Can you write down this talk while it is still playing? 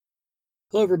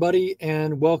Hello, everybody,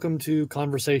 and welcome to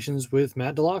Conversations with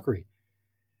Matt Delacry.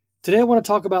 Today, I want to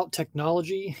talk about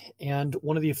technology and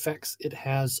one of the effects it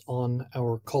has on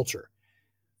our culture.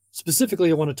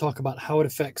 Specifically, I want to talk about how it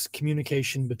affects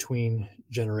communication between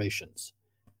generations.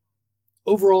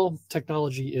 Overall,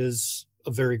 technology is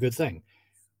a very good thing.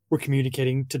 We're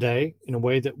communicating today in a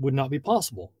way that would not be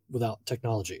possible without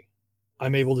technology.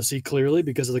 I'm able to see clearly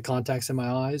because of the contacts in my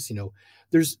eyes.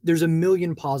 There's a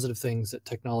million positive things that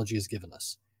technology has given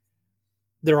us.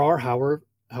 There are,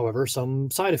 however,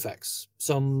 some side effects,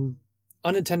 some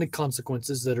unintended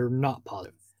consequences that are not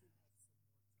positive.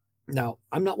 Now,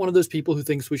 I'm not one of those people who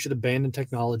thinks we should abandon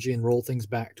technology and roll things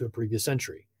back to a previous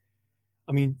century.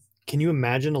 I mean, can you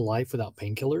imagine a life without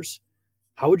painkillers?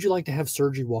 How would you like to have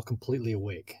surgery while completely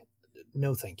awake?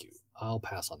 No, thank you. I'll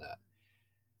pass on that.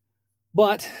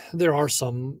 But there are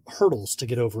some hurdles to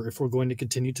get over if we're going to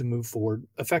continue to move forward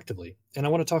effectively. And I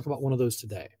want to talk about one of those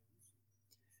today.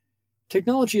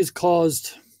 Technology has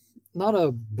caused not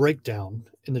a breakdown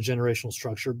in the generational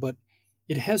structure, but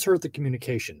it has hurt the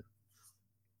communication.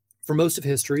 For most of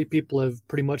history, people have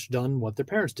pretty much done what their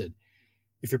parents did.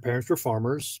 If your parents were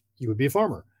farmers, you would be a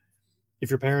farmer. If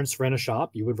your parents ran a shop,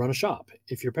 you would run a shop.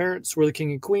 If your parents were the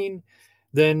king and queen,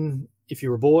 then if you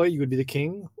were a boy, you would be the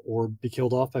king or be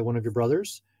killed off by one of your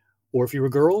brothers. Or if you were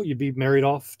a girl, you'd be married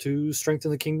off to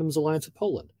strengthen the kingdom's alliance with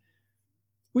Poland,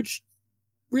 which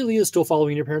really is still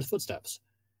following in your parents' footsteps.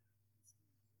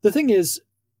 The thing is,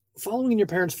 following in your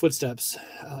parents' footsteps,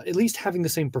 at least having the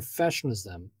same profession as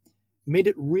them, made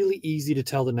it really easy to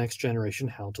tell the next generation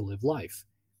how to live life.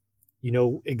 You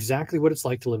know exactly what it's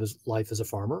like to live life as a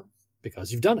farmer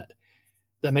because you've done it.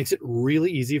 That makes it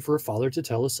really easy for a father to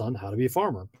tell his son how to be a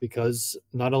farmer because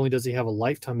not only does he have a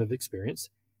lifetime of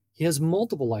experience, he has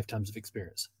multiple lifetimes of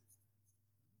experience.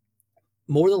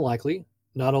 More than likely,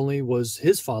 not only was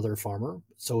his father a farmer,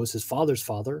 so was his father's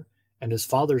father and his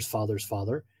father's father's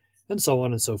father, and so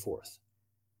on and so forth.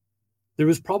 There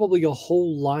was probably a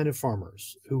whole line of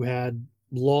farmers who had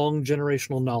long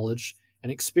generational knowledge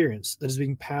and experience that is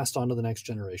being passed on to the next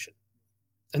generation.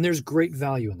 And there's great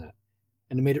value in that.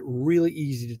 And it made it really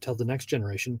easy to tell the next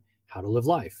generation how to live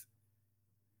life.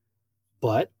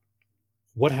 But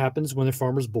what happens when a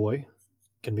farmer's boy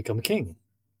can become a king?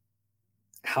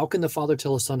 How can the father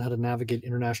tell his son how to navigate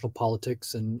international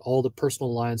politics and all the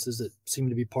personal alliances that seem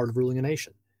to be part of ruling a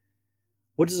nation?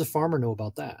 What does a farmer know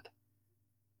about that?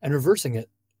 And reversing it,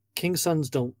 king's sons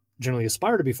don't generally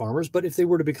aspire to be farmers, but if they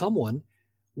were to become one,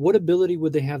 what ability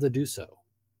would they have to do so?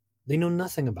 They know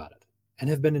nothing about it and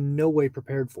have been in no way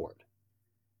prepared for it.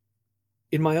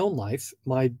 In my own life,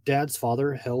 my dad's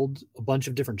father held a bunch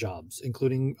of different jobs,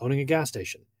 including owning a gas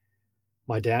station.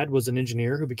 My dad was an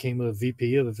engineer who became a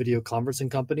VP of a video conferencing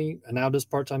company and now does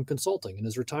part-time consulting in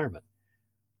his retirement.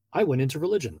 I went into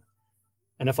religion.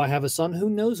 And if I have a son, who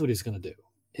knows what he's going to do?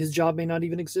 His job may not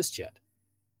even exist yet.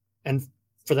 And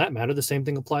for that matter, the same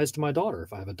thing applies to my daughter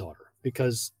if I have a daughter,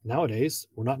 because nowadays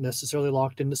we're not necessarily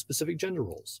locked into specific gender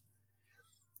roles.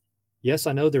 Yes,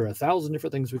 I know there are 1,000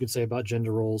 different things we could say about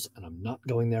gender roles, and I'm not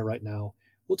going there right now.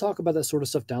 We'll talk about that sort of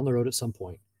stuff down the road at some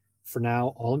point. For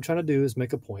now, all I'm trying to do is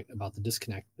make a point about the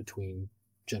disconnect between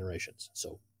generations.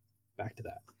 So back to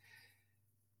that.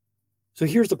 So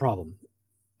here's the problem.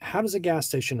 How does a gas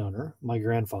station owner, my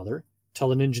grandfather,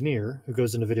 tell an engineer who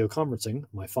goes into video conferencing,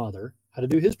 my father, how to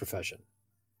do his profession?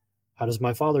 How does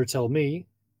my father tell me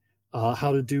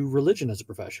how to do religion as a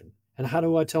profession? And how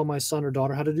do I tell my son or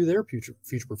daughter how to do their future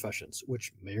professions,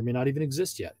 which may or may not even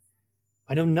exist yet?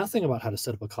 I know nothing about how to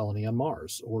set up a colony on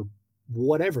Mars or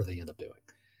whatever they end up doing.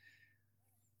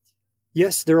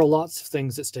 Yes, there are lots of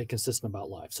things that stay consistent about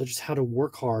life, such as how to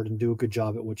work hard and do a good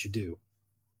job at what you do.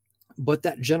 But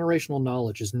that generational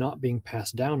knowledge is not being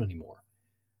passed down anymore.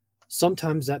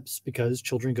 Sometimes that's because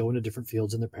children go into different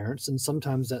fields than their parents, and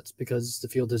sometimes that's because the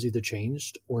field has either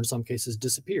changed or in some cases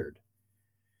disappeared.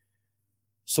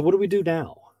 So what do we do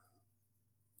now?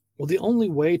 Well, the only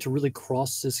way to really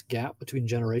cross this gap between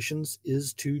generations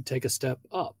is to take a step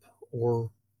up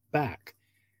or back.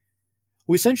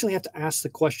 We essentially have to ask the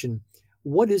question,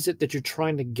 what is it that you're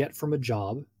trying to get from a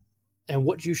job, and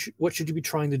what should you be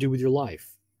trying to do with your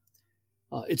life?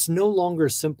 It's no longer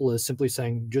as simple as simply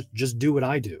saying, just do what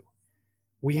I do.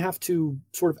 We have to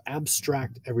sort of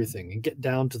abstract everything and get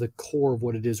down to the core of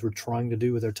what it is we're trying to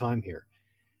do with our time here.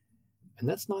 And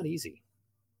that's not easy.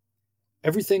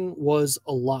 Everything was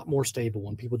a lot more stable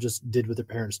when people just did what their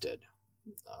parents did.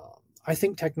 I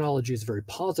think technology is a very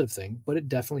positive thing, but it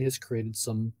definitely has created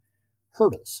some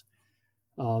hurdles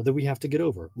that we have to get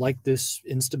over, like this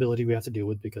instability we have to deal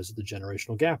with because of the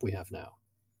generational gap we have now.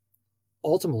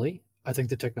 Ultimately, I think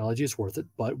the technology is worth it,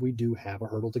 but we do have a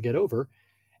hurdle to get over,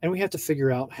 and we have to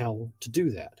figure out how to do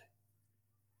that.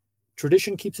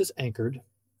 Tradition keeps us anchored,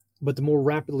 but the more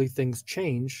rapidly things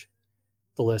change,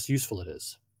 the less useful it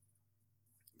is.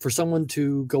 For someone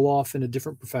to go off in a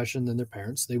different profession than their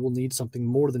parents, they will need something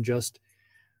more than just,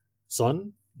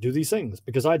 son, do these things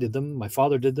because I did them, my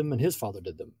father did them, and his father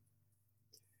did them.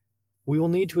 We will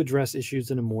need to address issues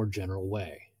in a more general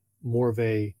way, more of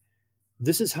a,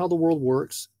 this is how the world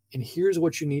works, and here's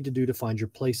what you need to do to find your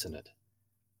place in it.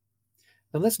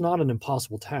 Now, that's not an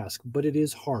impossible task, but it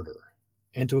is harder.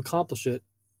 And to accomplish it,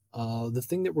 the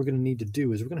thing that we're going to need to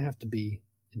do is we're going to have to be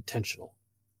intentional.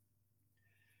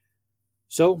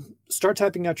 So start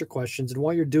typing out your questions. And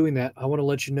while you're doing that, I want to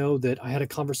let you know that I had a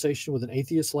conversation with an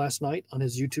atheist last night on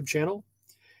his YouTube channel.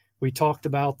 We talked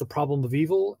about the problem of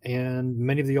evil and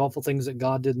many of the awful things that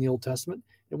God did in the Old Testament.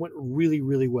 It went really,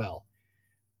 really well.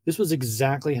 This was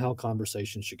exactly how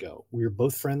conversations should go. We were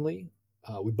both friendly.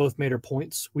 We both made our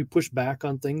points. We pushed back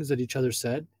on things that each other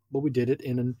said, but we did it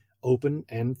in an open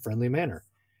and friendly manner.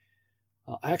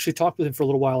 I actually talked with him for a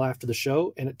little while after the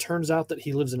show, and it turns out that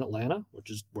he lives in Atlanta, which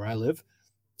is where I live.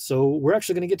 So we're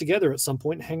actually going to get together at some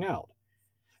point and hang out.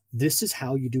 This is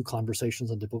how you do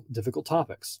conversations on difficult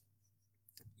topics.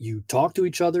 You talk to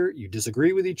each other, you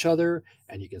disagree with each other,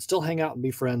 and you can still hang out and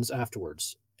be friends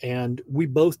afterwards. And we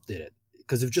both did it,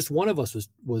 because if just one of us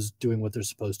was doing what they're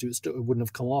supposed to, it wouldn't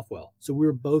have come off well. So we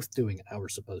were both doing it how we're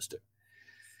supposed to.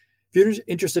 If you're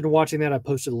interested in watching that, I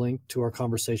posted a link to our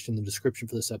conversation in the description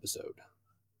for this episode.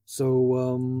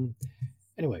 So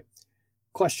anyway,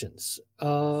 questions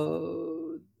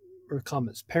or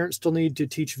comments. Parents still need to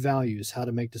teach values, how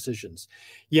to make decisions.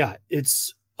 Yeah,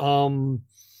 it's and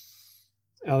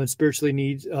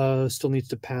spiritually still needs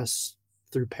to pass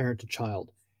through parent to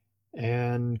child.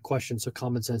 And questions, so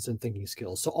common sense and thinking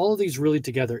skills. So all of these really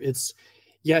together, it's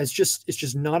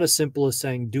just not as simple as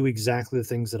saying do exactly the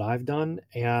things that I've done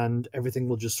and everything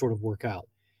will just sort of work out.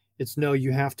 It's no,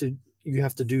 you have to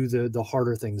do the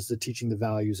harder things, the teaching the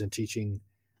values and teaching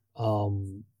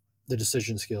the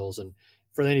decision skills. And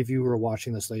for any of you who are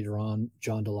watching this later on,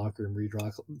 John DeLocker and Reed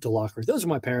DeLocker, those are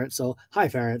my parents. So hi,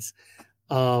 parents.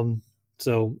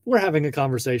 So we're having a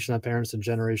conversation on parents and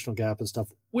generational gap and stuff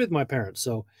with my parents.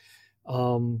 So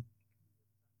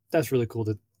that's really cool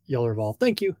that y'all are involved.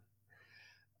 Thank you.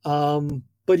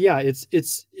 But yeah,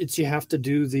 it's you have to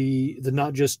do the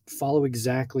not just follow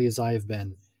exactly as I have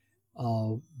been,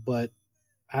 but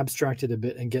abstract it a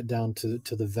bit and get down to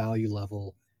the value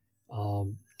level.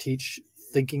 Teach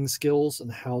thinking skills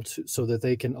and how to, so that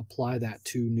they can apply that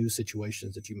to new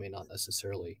situations that you may not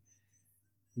necessarily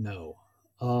know.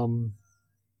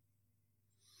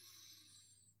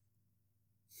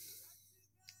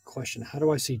 Question: how do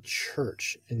I see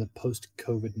church in the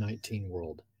post-COVID-19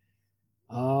 world?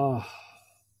 A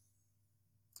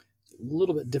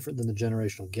little bit different than the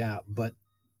generational gap, but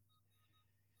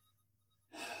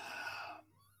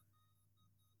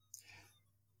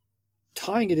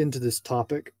tying it into this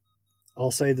topic,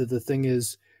 I'll say that the thing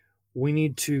is, we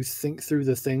need to think through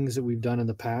the things that we've done in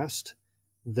the past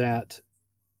that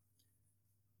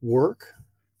work,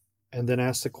 and then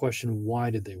ask the question, why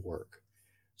did they work?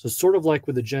 So sort of like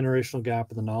with the generational gap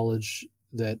and the knowledge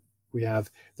that we have,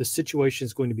 the situation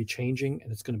is going to be changing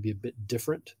and it's going to be a bit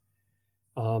different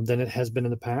than it has been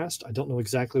in the past. I don't know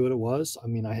exactly what it was. I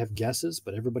mean, I have guesses,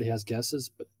 but everybody has guesses,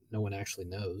 but no one actually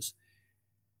knows.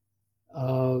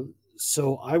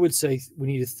 So I would say we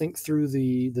need to think through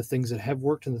the things that have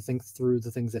worked and think through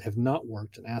the things that have not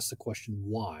worked and ask the question,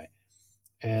 why?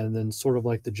 And then sort of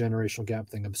like the generational gap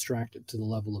thing, abstract it to the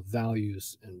level of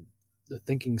values and the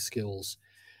thinking skills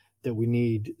that we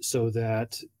need so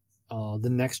that the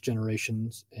next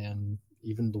generations and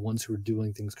even the ones who are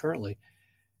doing things currently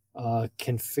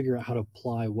can figure out how to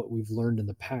apply what we've learned in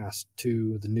the past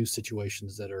to the new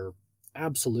situations that are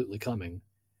absolutely coming,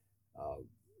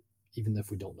 even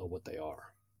if we don't know what they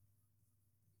are.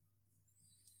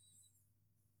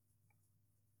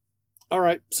 All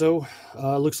right, so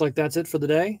looks like that's it for the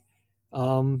day.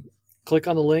 Click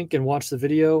on the link and watch the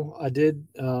video I did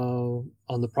on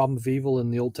the problem of evil in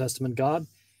the Old Testament God,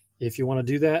 if you want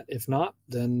to do that. If not,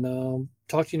 then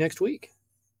talk to you next week.